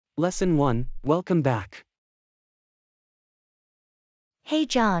Lesson 1, Welcome back. Hey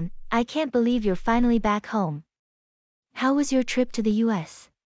John, I can't believe you're finally back home. How was your trip to the US?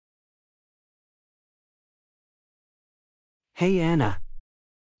 Hey Anna.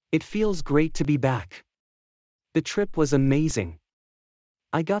 It feels great to be back. The trip was amazing.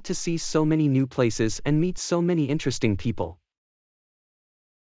 I got to see so many new places and meet so many interesting people.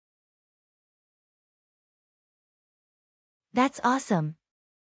 That's awesome.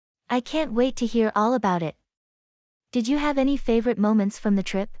 I can't wait to hear all about it. Did you have any favorite moments from the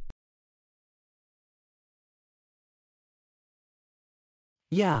trip?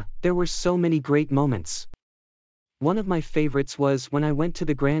 Yeah, there were so many great moments. One of my favorites was when I went to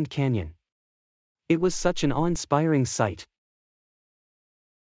the Grand Canyon. It was such an awe-inspiring sight.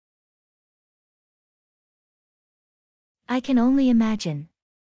 I can only imagine.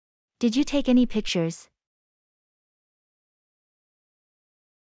 Did you take any pictures?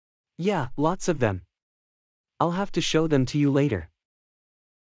 Yeah, lots of them. I'll have to show them to you later.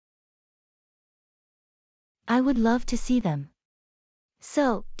 I would love to see them.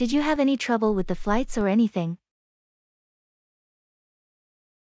 So, did you have any trouble with the flights or anything?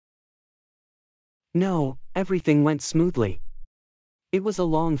 No, everything went smoothly. It was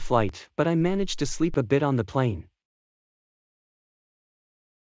a long flight, but I managed to sleep a bit on the plane.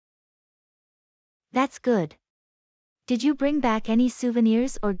 That's good. Did you bring back any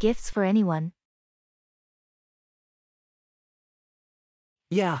souvenirs or gifts for anyone?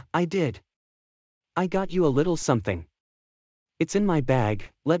 Yeah, I did. I got you a little something. It's in my bag,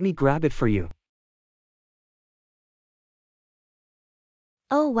 let me grab it for you.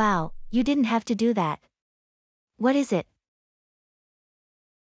 Oh wow, you didn't have to do that. What is it?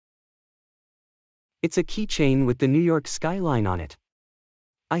 It's a keychain with the New York skyline on it.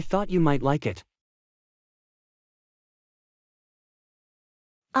 I thought you might like it.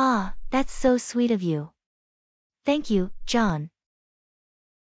 Ah, that's so sweet of you. Thank you, John.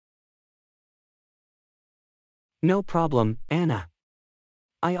 No problem, Anna.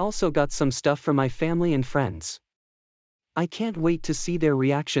 I also got some stuff for my family and friends. I can't wait to see their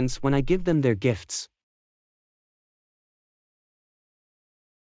reactions when I give them their gifts.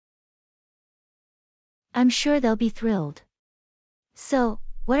 I'm sure they'll be thrilled. So,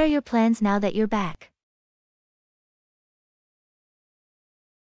 what are your plans now that you're back?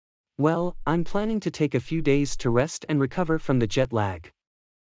 Well, I'm planning to take a few days to rest and recover from the jet lag.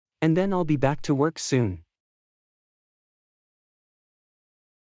 And then I'll be back to work soon.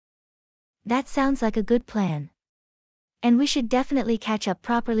 That sounds like a good plan. And we should definitely catch up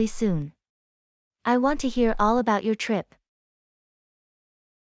properly soon. I want to hear all about your trip.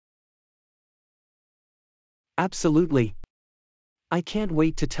 Absolutely. I can't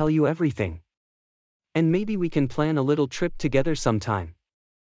wait to tell you everything. And maybe we can plan a little trip together sometime.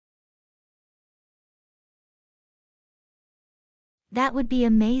 That would be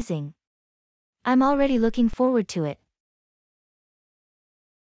amazing. I'm already looking forward to it.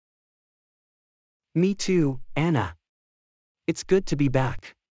 Me too, Anna. It's good to be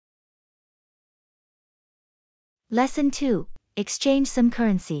back. Lesson 2. Exchange some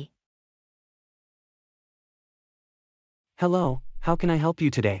currency. Hello, how can I help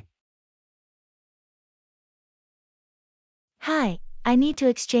you today? Hi, I need to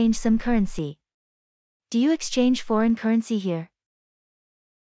exchange some currency. Do you exchange foreign currency here?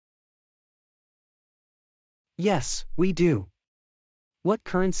 Yes, we do. What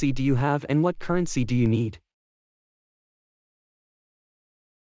currency do you have and what currency do you need?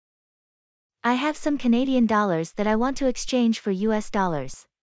 I have some Canadian dollars that I want to exchange for US dollars.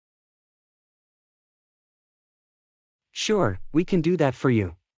 Sure, we can do that for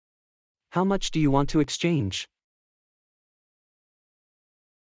you. How much do you want to exchange?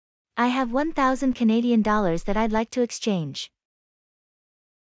 I have 1,000 Canadian dollars that I'd like to exchange.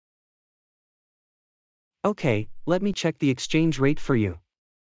 Okay, let me check the exchange rate for you.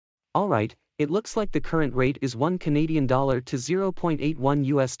 Alright, it looks like the current rate is 1 Canadian dollar to 0.81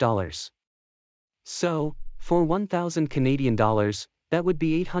 US dollars. So, for 1,000 Canadian dollars, that would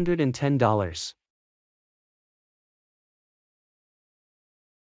be $810.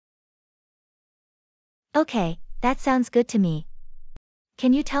 Okay, that sounds good to me.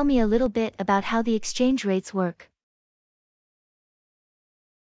 Can you tell me a little bit about how the exchange rates work?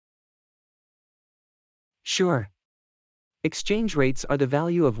 Sure. Exchange rates are the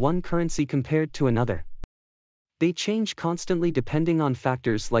value of one currency compared to another. They change constantly depending on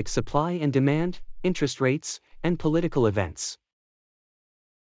factors like supply and demand, interest rates, and political events.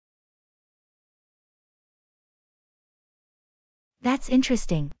 That's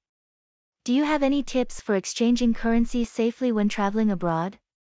interesting. Do you have any tips for exchanging currency safely when traveling abroad?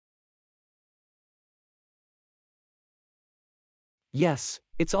 Yes,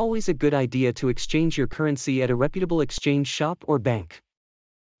 it's always a good idea to exchange your currency at a reputable exchange shop or bank.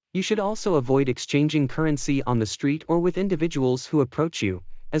 You should also avoid exchanging currency on the street or with individuals who approach you,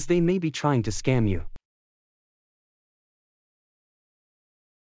 as they may be trying to scam you.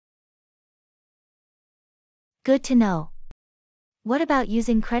 Good to know. What about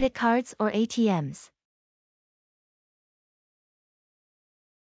using credit cards or ATMs?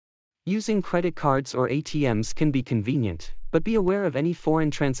 Using credit cards or ATMs can be convenient, but be aware of any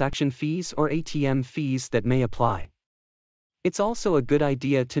foreign transaction fees or ATM fees that may apply. It's also a good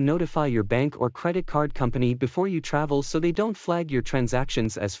idea to notify your bank or credit card company before you travel so they don't flag your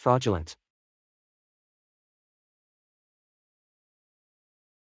transactions as fraudulent.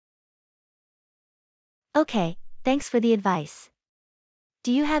 Okay, thanks for the advice.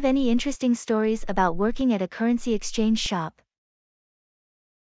 Do you have any interesting stories about working at a currency exchange shop?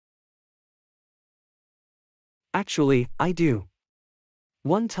 Actually, I do.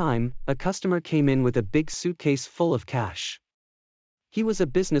 One time, a customer came in with a big suitcase full of cash. He was a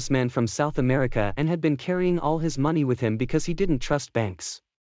businessman from South America and had been carrying all his money with him because he didn't trust banks.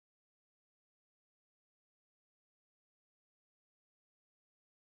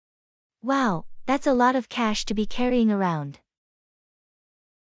 Wow, that's a lot of cash to be carrying around.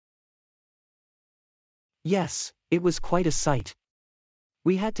 Yes, it was quite a sight.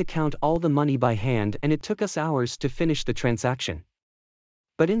 We had to count all the money by hand and it took us hours to finish the transaction.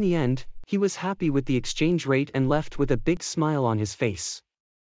 But in the end, he was happy with the exchange rate and left with a big smile on his face.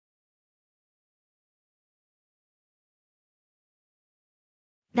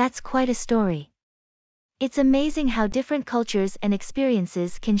 That's quite a story. It's amazing how different cultures and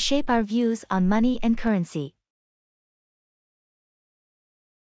experiences can shape our views on money and currency.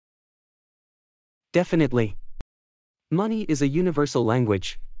 Definitely. Money is a universal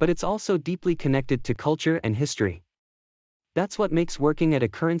language, but it's also deeply connected to culture and history. That's what makes working at a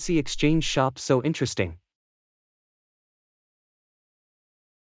currency exchange shop so interesting.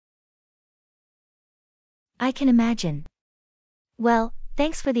 I can imagine. Well,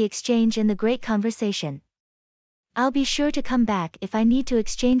 thanks for the exchange and the great conversation. I'll be sure to come back if I need to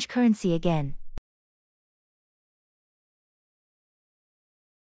exchange currency again.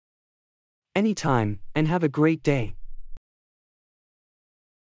 Anytime, and have a great day.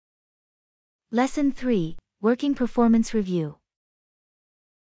 Lesson 3, Working Performance Review.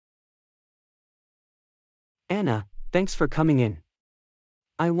 Anna, thanks for coming in.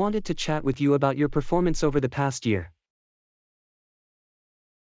 I wanted to chat with you about your performance over the past year.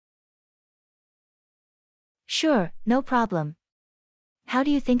 Sure, no problem. How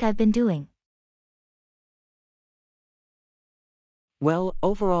do you think I've been doing? Well,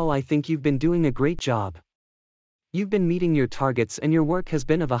 overall I think you've been doing a great job. You've been meeting your targets and your work has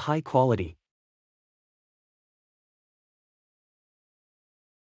been of a high quality.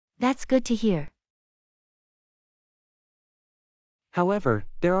 That's good to hear. However,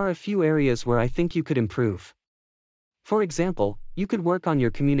 there are a few areas where I think you could improve. For example, you could work on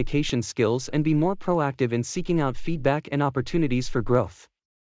your communication skills and be more proactive in seeking out feedback and opportunities for growth.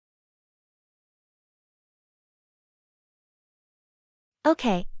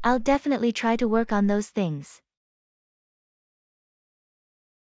 Okay, I'll definitely try to work on those things.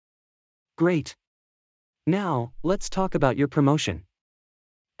 Great. Now, let's talk about your promotion.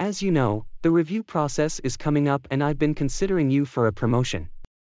 As you know, the review process is coming up and I've been considering you for a promotion.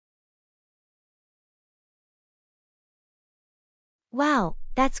 Wow,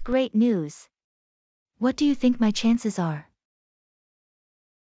 that's great news. What do you think my chances are?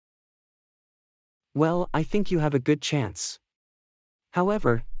 Well, I think you have a good chance.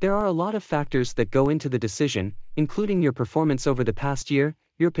 However, there are a lot of factors that go into the decision, including your performance over the past year,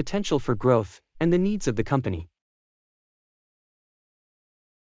 your potential for growth, and the needs of the company.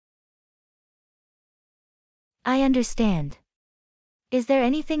 I understand. Is there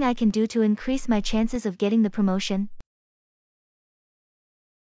anything I can do to increase my chances of getting the promotion?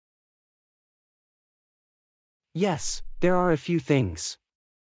 Yes, there are a few things.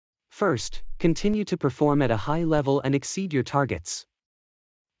 First, continue to perform at a high level and exceed your targets.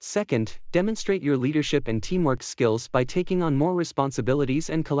 Second, demonstrate your leadership and teamwork skills by taking on more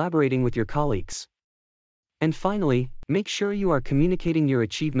responsibilities and collaborating with your colleagues. And finally, make sure you are communicating your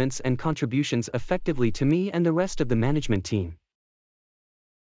achievements and contributions effectively to me and the rest of the management team.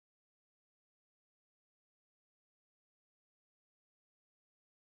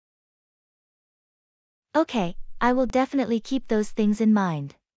 Okay, I will definitely keep those things in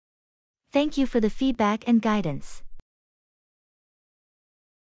mind. Thank you for the feedback and guidance.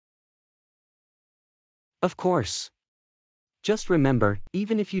 Of course. Just remember,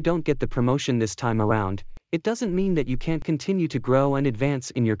 even if you don't get the promotion this time around, It doesn't mean that you can't continue to grow and advance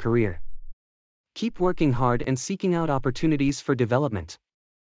in your career. Keep working hard and seeking out opportunities for development.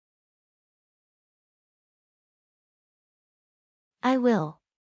 I will.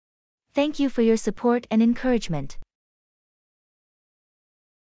 Thank you for your support and encouragement.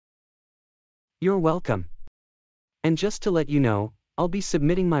 You're welcome. And just to let you know, I'll be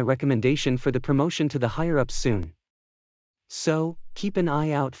submitting my recommendation for the promotion to the higher-ups soon. So, keep an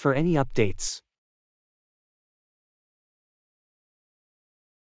eye out for any updates.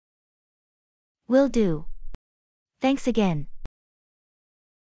 Will do. Thanks again.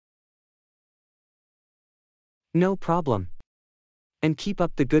 No problem. And keep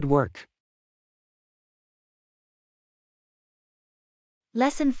up the good work.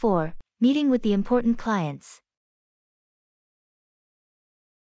 Lesson 4, Meeting with the Important Clients.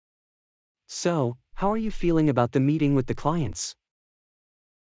 So, how are you feeling about the meeting with the clients?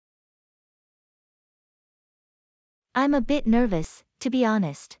 I'm a bit nervous, to be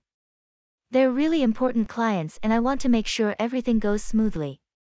honest. They're really important clients and I want to make sure everything goes smoothly.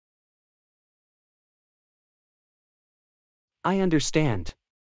 I understand.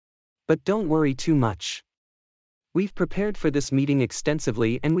 But don't worry too much. We've prepared for this meeting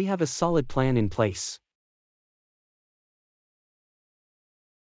extensively and we have a solid plan in place.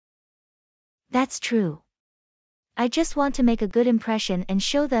 That's true. I just want to make a good impression and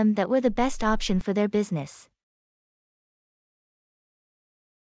show them that we're the best option for their business.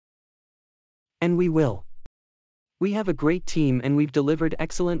 And we will. We have a great team and we've delivered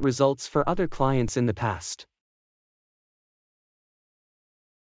excellent results for other clients in the past.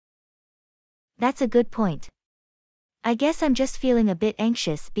 That's a good point. I guess I'm just feeling a bit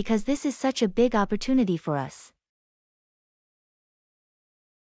anxious because this is such a big opportunity for us.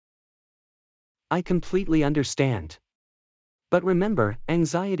 I completely understand. But remember,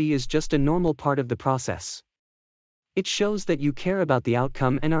 anxiety is just a normal part of the process. It shows that you care about the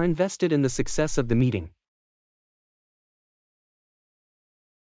outcome and are invested in the success of the meeting.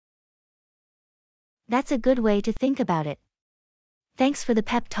 That's a good way to think about it. Thanks for the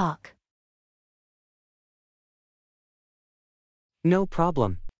pep talk. No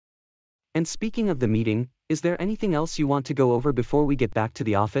problem. And speaking of the meeting, is there anything else you want to go over before we get back to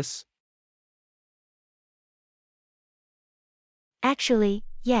the office? Actually,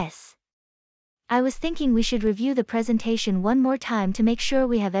 yes. I was thinking we should review the presentation one more time to make sure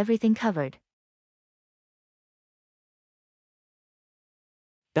we have everything covered.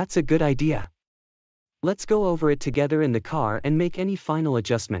 That's a good idea. Let's go over it together in the car and make any final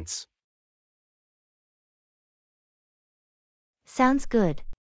adjustments. Sounds good.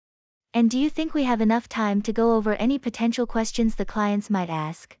 And do you think we have enough time to go over any potential questions the clients might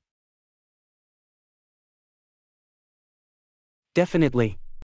ask? Definitely.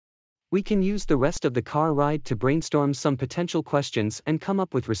 We can use the rest of the car ride to brainstorm some potential questions and come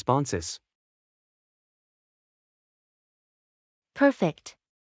up with responses. Perfect.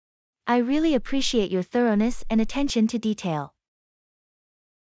 I really appreciate your thoroughness and attention to detail.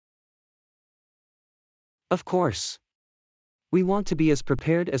 Of course. We want to be as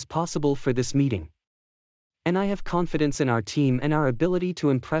prepared as possible for this meeting. And I have confidence in our team and our ability to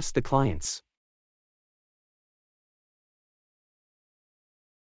impress the clients.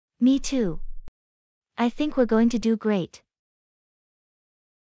 Me too. I think we're going to do great.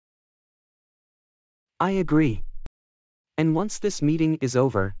 I agree. And once this meeting is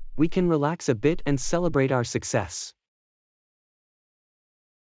over, we can relax a bit and celebrate our success.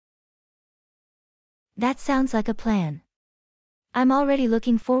 That sounds like a plan. I'm already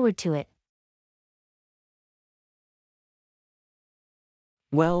looking forward to it.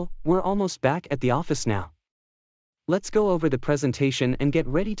 Well, we're almost back at the office now. Let's go over the presentation and get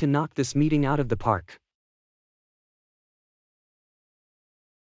ready to knock this meeting out of the park.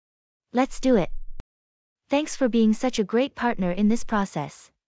 Let's do it. Thanks for being such a great partner in this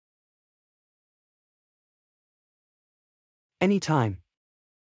process. Anytime.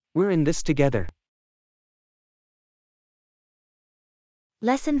 We're in this together.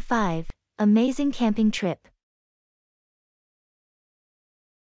 Lesson 5, Amazing Camping Trip.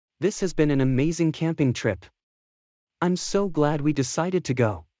 This has been an amazing camping trip. I'm so glad we decided to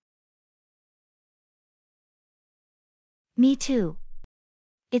go. Me too.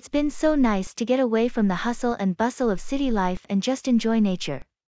 It's been so nice to get away from the hustle and bustle of city life and just enjoy nature.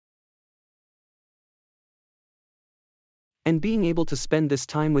 And being able to spend this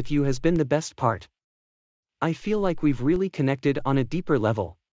time with you has been the best part. I feel like we've really connected on a deeper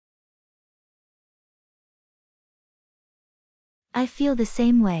level. I feel the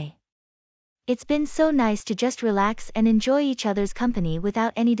same way. It's been so nice to just relax and enjoy each other's company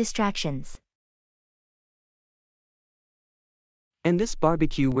without any distractions. And this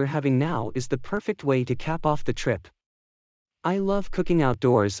barbecue we're having now is the perfect way to cap off the trip. I love cooking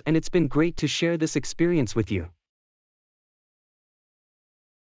outdoors and it's been great to share this experience with you.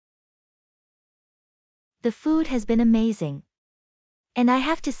 The food has been amazing. And I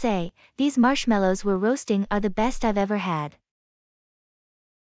have to say, these marshmallows we're roasting are the best I've ever had.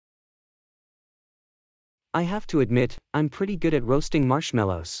 I have to admit, I'm pretty good at roasting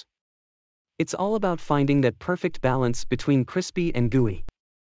marshmallows. It's all about finding that perfect balance between crispy and gooey.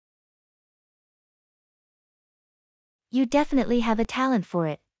 You definitely have a talent for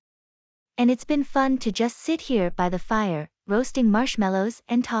it. And it's been fun to just sit here by the fire, roasting marshmallows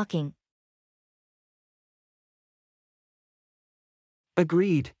and talking.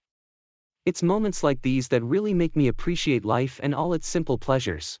 Agreed. It's moments like these that really make me appreciate life and all its simple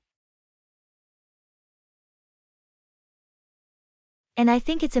pleasures. And I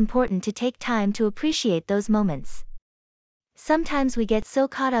think it's important to take time to appreciate those moments. Sometimes we get so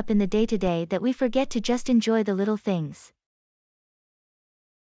caught up in the day-to-day that we forget to just enjoy the little things.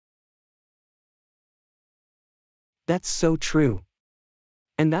 That's so true.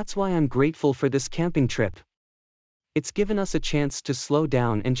 And that's why I'm grateful for this camping trip. It's given us a chance to slow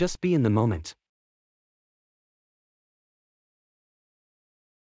down and just be in the moment.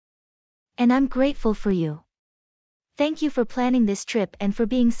 And I'm grateful for you. Thank you for planning this trip and for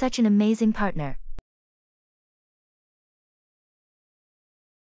being such an amazing partner.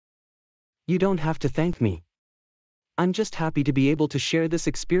 You don't have to thank me. I'm just happy to be able to share this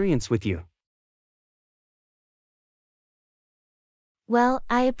experience with you. Well,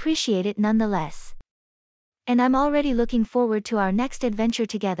 I appreciate it nonetheless. And I'm already looking forward to our next adventure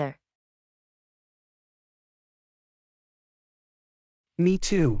together. Me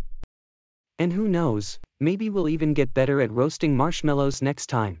too. And who knows, maybe we'll even get better at roasting marshmallows next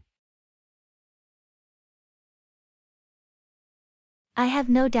time. I have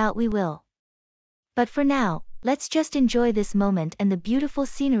no doubt we will. But for now, let's just enjoy this moment and the beautiful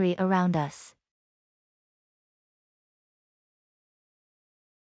scenery around us.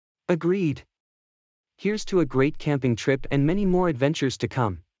 Agreed. Here's to a great camping trip and many more adventures to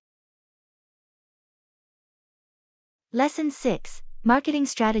come. Lesson 6. Marketing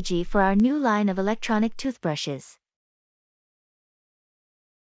strategy for our new line of electronic toothbrushes.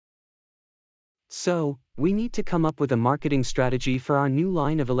 So, we need to come up with a marketing strategy for our new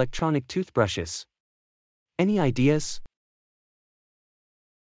line of electronic toothbrushes. Any ideas?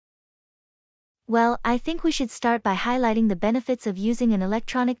 Well, I think we should start by highlighting the benefits of using an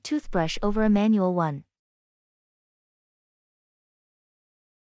electronic toothbrush over a manual one.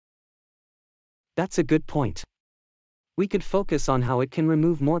 That's a good point. We could focus on how it can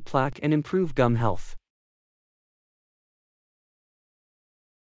remove more plaque and improve gum health.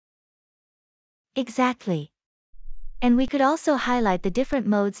 Exactly. And we could also highlight the different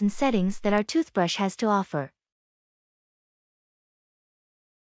modes and settings that our toothbrush has to offer.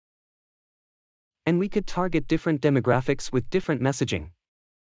 And we could target different demographics with different messaging.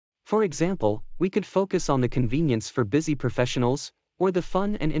 For example, we could focus on the convenience for busy professionals, or the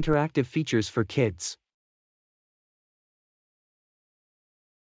fun and interactive features for kids.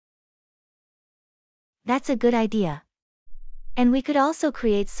 That's a good idea. And we could also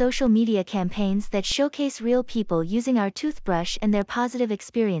create social media campaigns that showcase real people using our toothbrush and their positive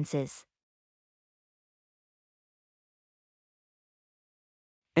experiences.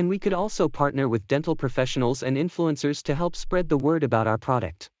 And we could also partner with dental professionals and influencers to help spread the word about our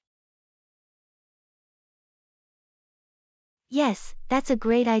product. Yes, that's a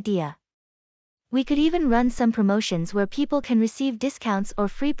great idea. We could even run some promotions where people can receive discounts or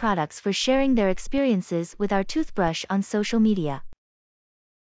free products for sharing their experiences with our toothbrush on social media.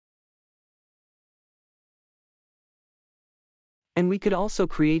 And we could also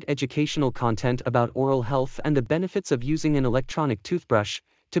create educational content about oral health and the benefits of using an electronic toothbrush,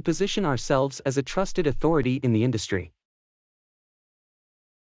 to position ourselves as a trusted authority in the industry.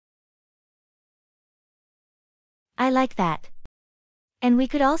 I like that. And we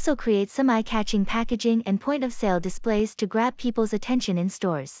could also create some eye-catching packaging and point-of-sale displays to grab people's attention in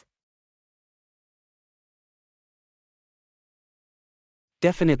stores.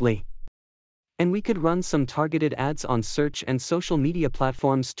 Definitely. And we could run some targeted ads on search and social media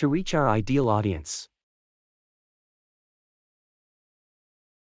platforms to reach our ideal audience.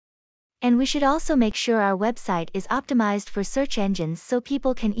 And we should also make sure our website is optimized for search engines so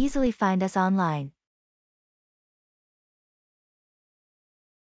people can easily find us online.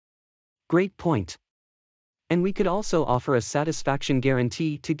 Great point. And we could also offer a satisfaction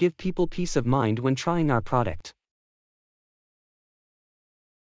guarantee to give people peace of mind when trying our product.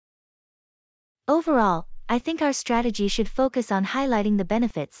 Overall, I think our strategy should focus on highlighting the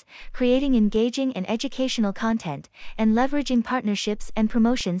benefits, creating engaging and educational content, and leveraging partnerships and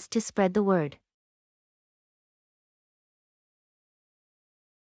promotions to spread the word.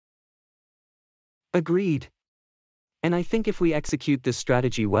 Agreed. And I think if we execute this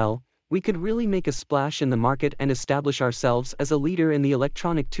strategy well, we could really make a splash in the market and establish ourselves as a leader in the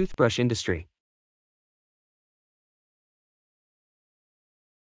electronic toothbrush industry.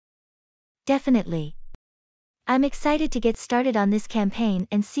 Definitely. I'm excited to get started on this campaign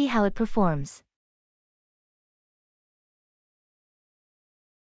and see how it performs.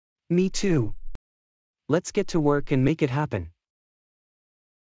 Me too. Let's get to work and make it happen.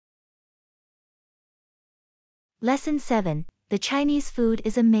 Lesson 7. The Chinese food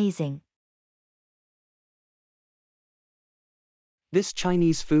is amazing. This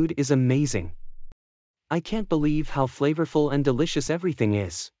Chinese food is amazing. I can't believe how flavorful and delicious everything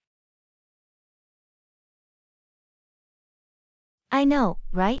is. I know,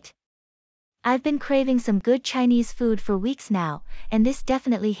 right? I've been craving some good Chinese food for weeks now, and this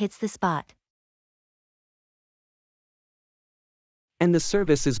definitely hits the spot. And the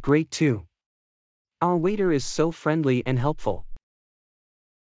service is great too. Our waiter is so friendly and helpful.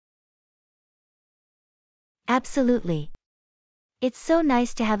 Absolutely. It's so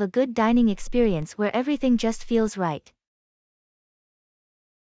nice to have a good dining experience where everything just feels right.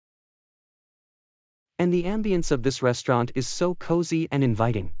 And the ambience of this restaurant is so cozy and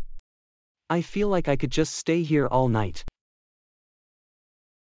inviting. I feel like I could just stay here all night.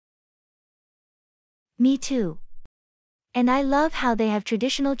 Me too. And I love how they have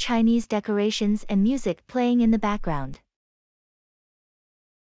traditional Chinese decorations and music playing in the background.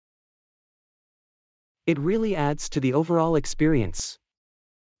 It really adds to the overall experience.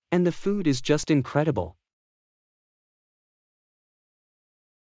 And the food is just incredible.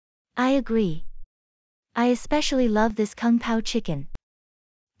 I agree. I especially love this Kung Pao chicken.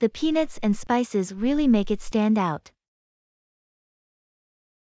 The peanuts and spices really make it stand out.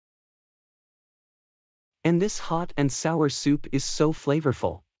 And this hot and sour soup is so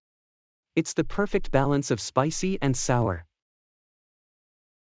flavorful. It's the perfect balance of spicy and sour.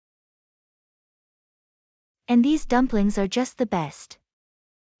 And these dumplings are just the best.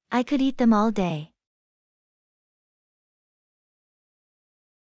 I could eat them all day.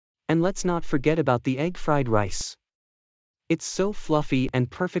 And let's not forget about the egg fried rice. It's so fluffy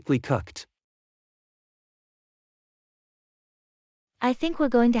and perfectly cooked. I think we're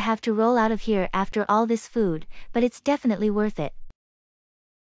going to have to roll out of here after all this food, but it's definitely worth it.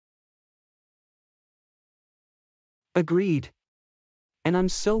 Agreed. And I'm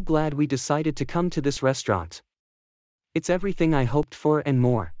so glad we decided to come to this restaurant. It's everything I hoped for and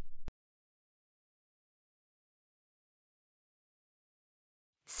more.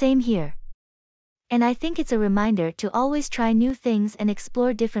 Same here. And I think it's a reminder to always try new things and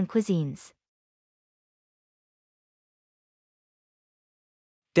explore different cuisines.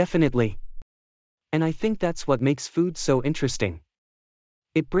 Definitely. And I think that's what makes food so interesting.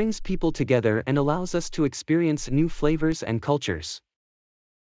 It brings people together and allows us to experience new flavors and cultures.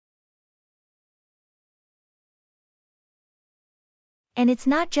 And it's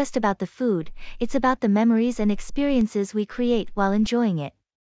not just about the food, it's about the memories and experiences we create while enjoying it.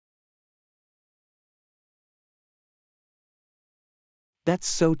 That's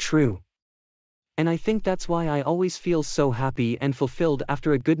so true. And I think that's why I always feel so happy and fulfilled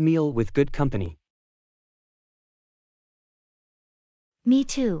after a good meal with good company. Me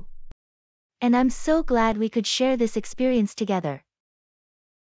too. And I'm so glad we could share this experience together.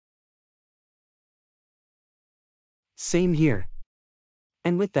 Same here.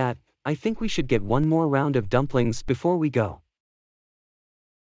 And with that, I think we should get one more round of dumplings before we go.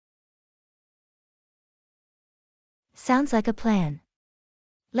 Sounds like a plan.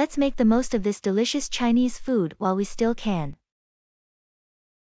 Let's make the most of this delicious Chinese food while we still can.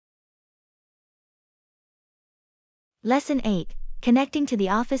 Lesson 8. Connecting to the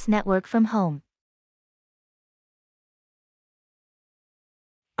office network from home.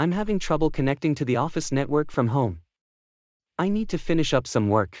 I'm having trouble connecting to the office network from home. I need to finish up some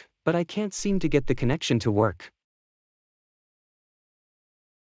work, but I can't seem to get the connection to work.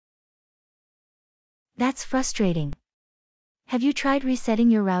 That's frustrating. Have you tried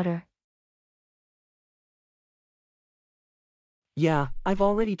resetting your router? Yeah, I've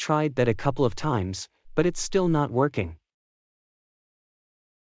already tried that a couple of times, but it's still not working.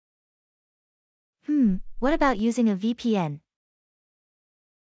 What about using a VPN?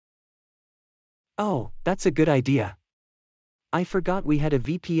 Oh, that's a good idea. I forgot we had a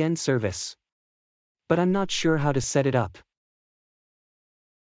VPN service. But I'm not sure how to set it up.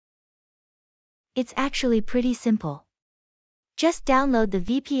 It's actually pretty simple. Just download the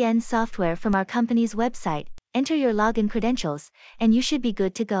VPN software from our company's website, enter your login credentials, and you should be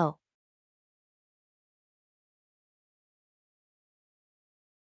good to go.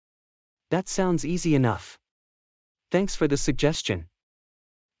 That sounds easy enough. Thanks for the suggestion.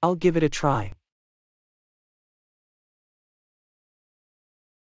 I'll give it a try.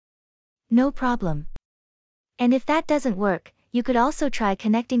 No problem. And if that doesn't work, you could also try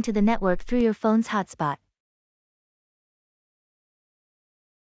connecting to the network through your phone's hotspot.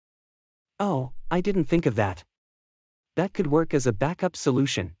 Oh, I didn't think of that. That could work as a backup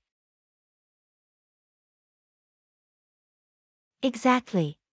solution.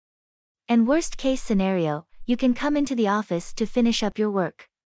 Exactly. And worst case scenario, you can come into the office to finish up your work.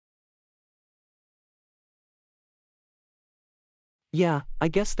 Yeah, I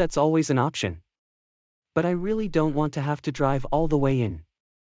guess that's always an option. But I really don't want to have to drive all the way in.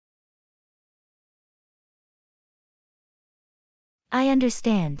 I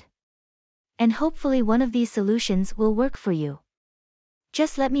understand. And hopefully one of these solutions will work for you.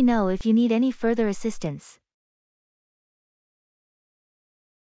 Just let me know if you need any further assistance.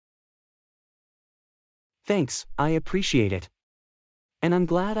 Thanks, I appreciate it. And I'm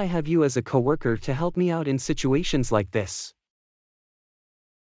glad I have you as a coworker to help me out in situations like this.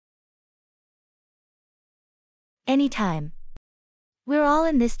 Anytime. We're all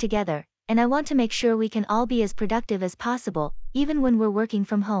in this together, and I want to make sure we can all be as productive as possible, even when we're working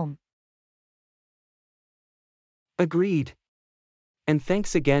from home. Agreed. And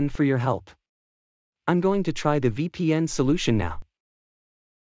thanks again for your help. I'm going to try the VPN solution now.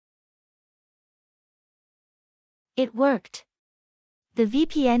 It worked. The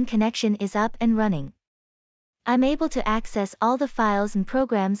VPN connection is up and running. I'm able to access all the files and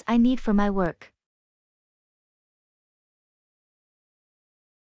programs I need for my work.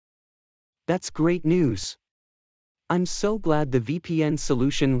 That's great news. I'm so glad the VPN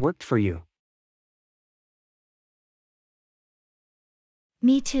solution worked for you.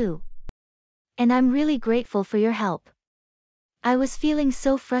 Me too. And I'm really grateful for your help. I was feeling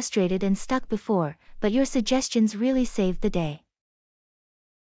so frustrated and stuck before, but your suggestions really saved the day.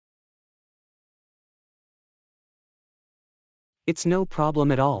 It's no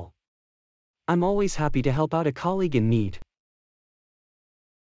problem at all. I'm always happy to help out a colleague in need.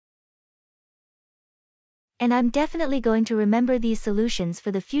 And I'm definitely going to remember these solutions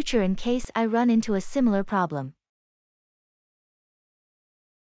for the future in case I run into a similar problem.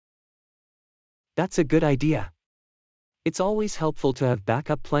 That's a good idea. It's always helpful to have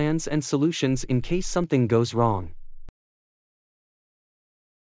backup plans and solutions in case something goes wrong.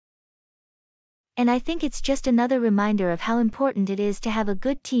 And I think it's just another reminder of how important it is to have a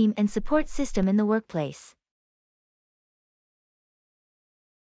good team and support system in the workplace.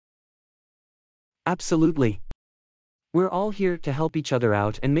 Absolutely. We're all here to help each other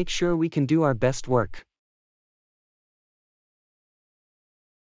out and make sure we can do our best work.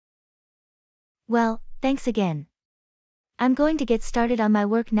 Well, thanks again. I'm going to get started on my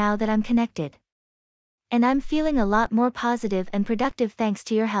work now that I'm connected. And I'm feeling a lot more positive and productive thanks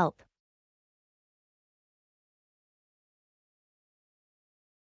to your help.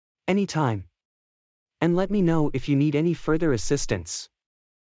 Anytime. And let me know if you need any further assistance.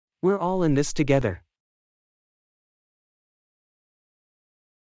 We're all in this together.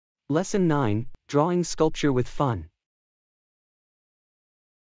 Lesson 9, Drawing Sculpture with Fun.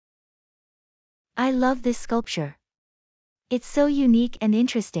 I love this sculpture. It's so unique and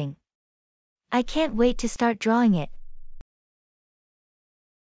interesting. I can't wait to start drawing it.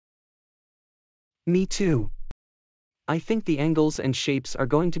 Me too. I think the angles and shapes are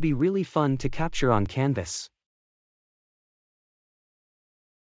going to be really fun to capture on canvas.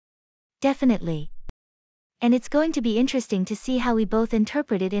 Definitely. And it's going to be interesting to see how we both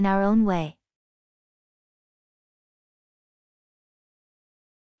interpret it in our own way.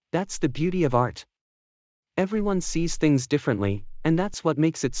 That's the beauty of art. Everyone sees things differently, and that's what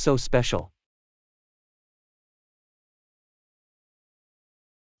makes it so special.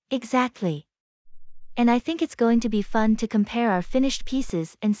 Exactly. And I think it's going to be fun to compare our finished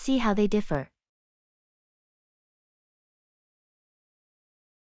pieces and see how they differ.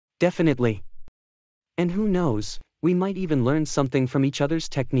 Definitely. And who knows, we might even learn something from each other's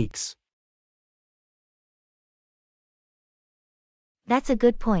techniques. That's a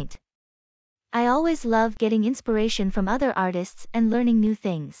good point. I always love getting inspiration from other artists and learning new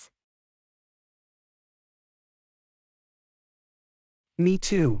things. Me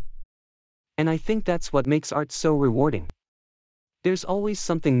too. And I think that's what makes art so rewarding. There's always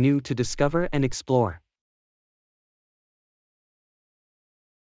something new to discover and explore.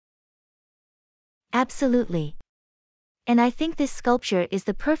 Absolutely. And I think this sculpture is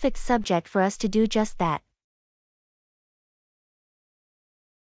the perfect subject for us to do just that.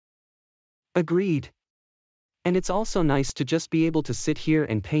 Agreed. And it's also nice to just be able to sit here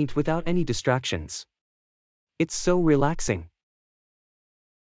and paint without any distractions. It's so relaxing.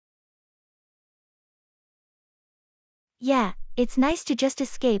 Yeah, it's nice to just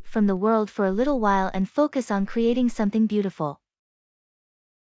escape from the world for a little while and focus on creating something beautiful.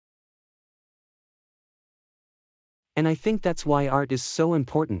 And I think that's why art is so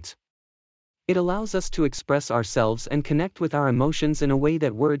important. It allows us to express ourselves and connect with our emotions in a way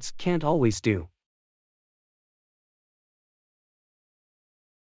that words can't always do.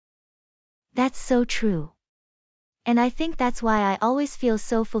 That's so true. And I think that's why I always feel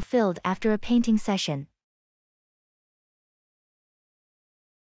so fulfilled after a painting session.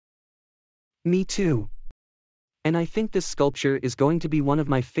 Me too. And I think this sculpture is going to be one of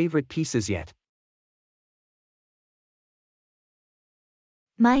my favorite pieces yet.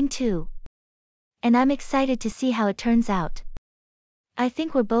 Mine too. And I'm excited to see how it turns out. I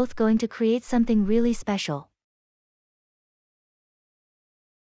think we're both going to create something really special.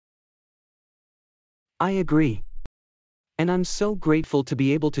 I agree. And I'm so grateful to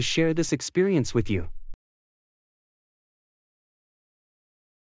be able to share this experience with you.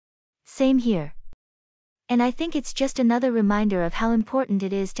 Same here. And I think it's just another reminder of how important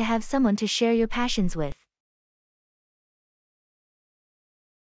it is to have someone to share your passions with.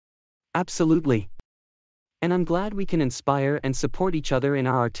 Absolutely. And I'm glad we can inspire and support each other in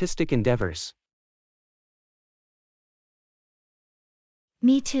our artistic endeavors.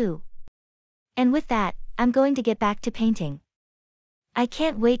 Me too. And with that, I'm going to get back to painting. I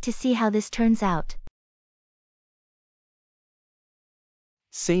can't wait to see how this turns out.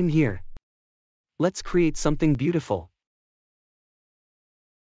 Same here. Let's create something beautiful.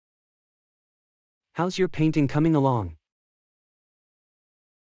 How's your painting coming along?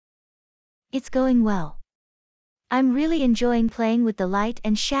 It's going well. I'm really enjoying playing with the light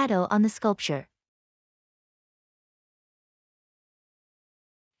and shadow on the sculpture.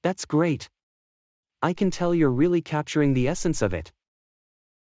 That's great. I can tell you're really capturing the essence of it.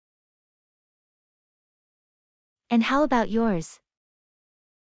 And how about yours?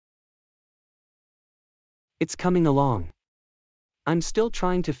 It's coming along. I'm still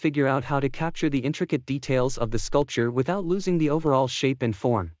trying to figure out how to capture the intricate details of the sculpture without losing the overall shape and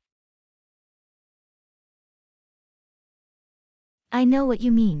form. I know what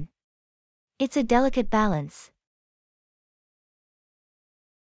you mean. It's a delicate balance.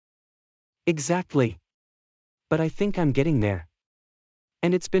 Exactly. But I think I'm getting there.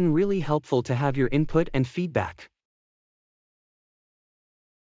 And it's been really helpful to have your input and feedback.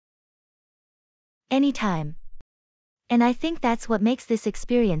 Anytime. And I think that's what makes this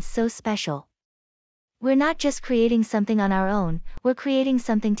experience so special. We're not just creating something on our own, we're creating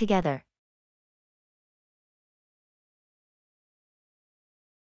something together.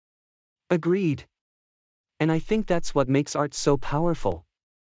 Agreed. And I think that's what makes art so powerful.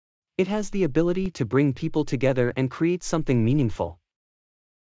 It has the ability to bring people together and create something meaningful.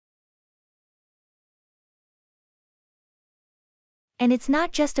 And it's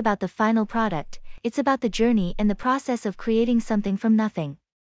not just about the final product, it's about the journey and the process of creating something from nothing.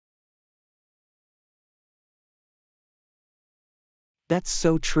 That's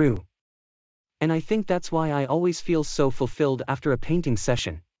so true. And I think that's why I always feel so fulfilled after a painting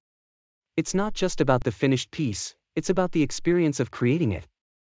session. It's not just about the finished piece, it's about the experience of creating it.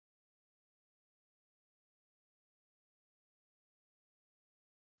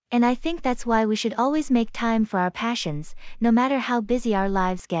 And I think that's why we should always make time for our passions, no matter how busy our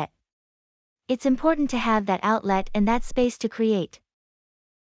lives get. It's important to have that outlet and that space to create.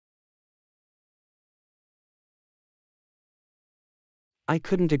 I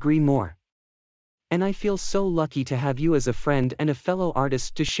couldn't agree more. And I feel so lucky to have you as a friend and a fellow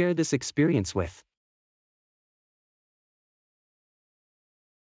artist to share this experience with.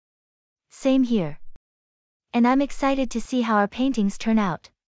 Same here. And I'm excited to see how our paintings turn out.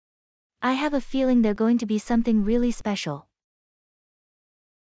 I have a feeling they're going to be something really special.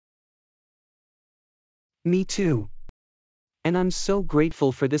 Me too. And I'm so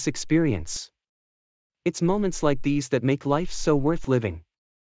grateful for this experience. It's moments like these that make life so worth living.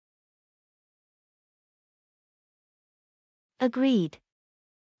 Agreed.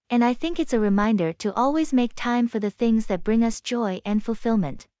 And I think it's a reminder to always make time for the things that bring us joy and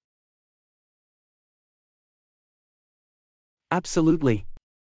fulfillment. Absolutely.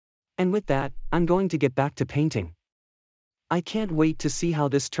 And with that, I'm going to get back to painting. I can't wait to see how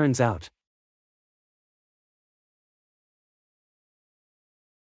this turns out.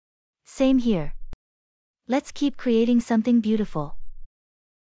 Same here. Let's keep creating something beautiful.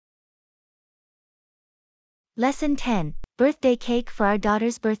 Lesson 10. Birthday cake for our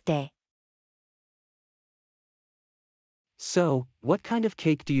daughter's birthday. So, what kind of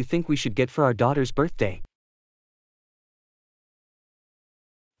cake do you think we should get for our daughter's birthday?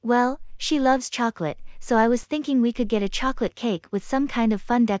 Well, she loves chocolate, so I was thinking we could get a chocolate cake with some kind of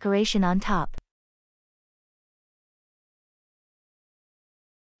fun decoration on top.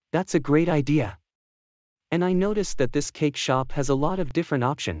 That's a great idea. And I noticed that this cake shop has a lot of different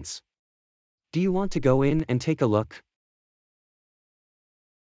options. Do you want to go in and take a look?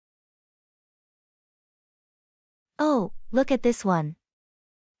 Oh, look at this one.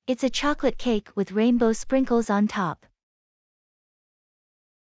 It's a chocolate cake with rainbow sprinkles on top.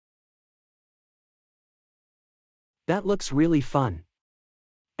 That looks really fun.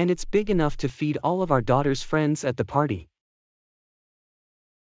 And it's big enough to feed all of our daughter's friends at the party.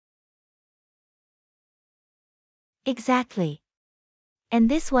 Exactly. And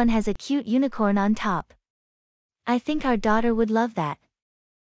this one has a cute unicorn on top. I think our daughter would love that.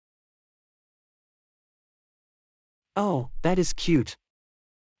 Oh, that is cute.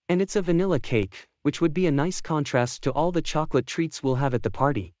 And it's a vanilla cake, which would be a nice contrast to all the chocolate treats we'll have at the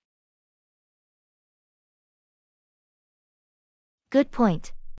party. Good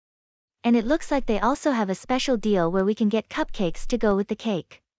point. And it looks like they also have a special deal where we can get cupcakes to go with the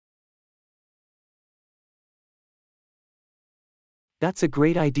cake. That's a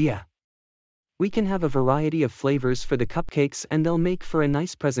great idea. We can have a variety of flavors for the cupcakes and they'll make for a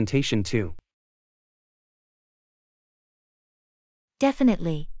nice presentation too.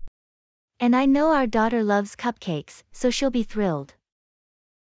 Definitely. And I know our daughter loves cupcakes, so she'll be thrilled.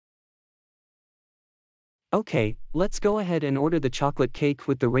 Okay, let's go ahead and order the chocolate cake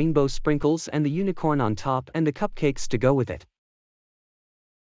with the rainbow sprinkles and the unicorn on top and the cupcakes to go with it.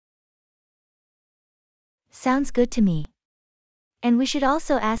 Sounds good to me. And we should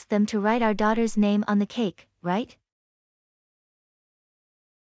also ask them to write our daughter's name on the cake, right?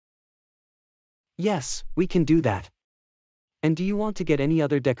 Yes, we can do that. And do you want to get any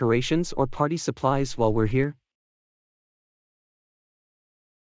other decorations or party supplies while we're here?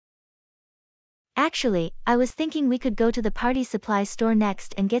 Actually, I was thinking we could go to the party supply store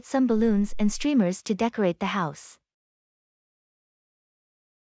next and get some balloons and streamers to decorate the house.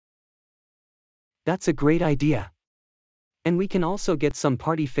 That's a great idea. And we can also get some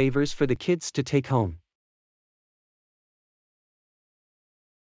party favors for the kids to take home.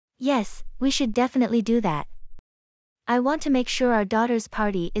 Yes, we should definitely do that. I want to make sure our daughter's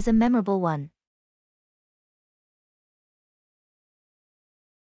party is a memorable one.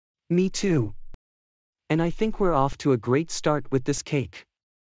 Me too. And I think we're off to a great start with this cake.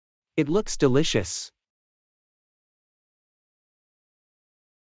 It looks delicious.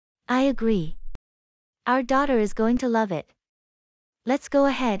 I agree. Our daughter is going to love it. Let's go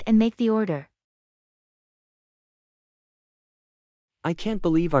ahead and make the order. I can't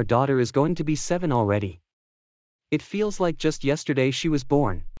believe our daughter is going to be 7 already. It feels like just yesterday she was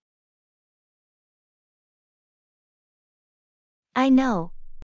born. I know.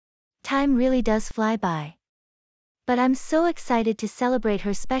 Time really does fly by. But I'm so excited to celebrate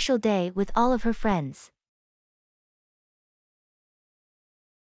her special day with all of her friends.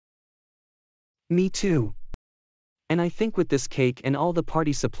 Me too. And I think with this cake and all the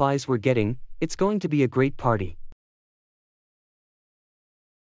party supplies we're getting, it's going to be a great party.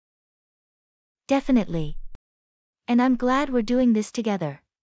 Definitely. And I'm glad we're doing this together.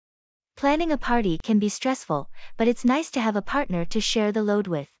 Planning a party can be stressful, but it's nice to have a partner to share the load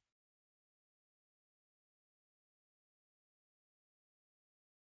with.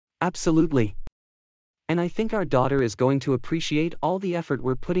 Absolutely. And I think our daughter is going to appreciate all the effort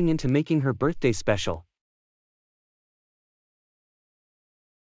we're putting into making her birthday special.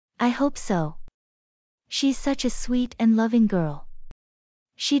 I hope so. She's such a sweet and loving girl.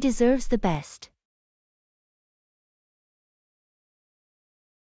 She deserves the best.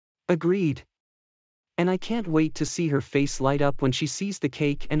 Agreed. And I can't wait to see her face light up when she sees the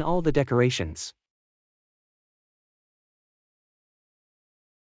cake and all the decorations.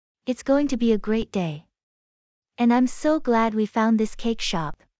 It's going to be a great day. And I'm so glad we found this cake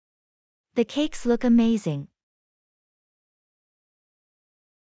shop. The cakes look amazing.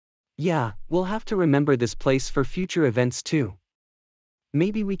 Yeah, we'll have to remember this place for future events too.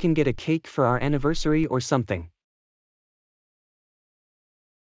 Maybe we can get a cake for our anniversary or something.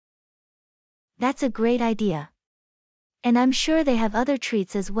 That's a great idea. And I'm sure they have other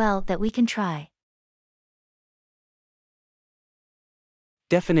treats as well that we can try.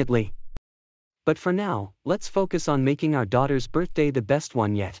 Definitely. But for now, let's focus on making our daughter's birthday the best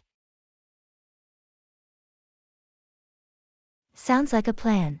one yet. Sounds like a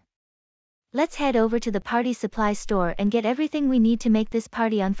plan. Let's head over to the party supply store and get everything we need to make this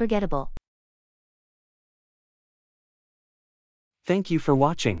party unforgettable. Thank you for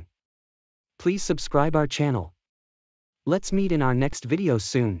watching. Please subscribe our channel. Let's meet in our next video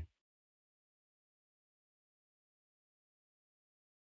soon.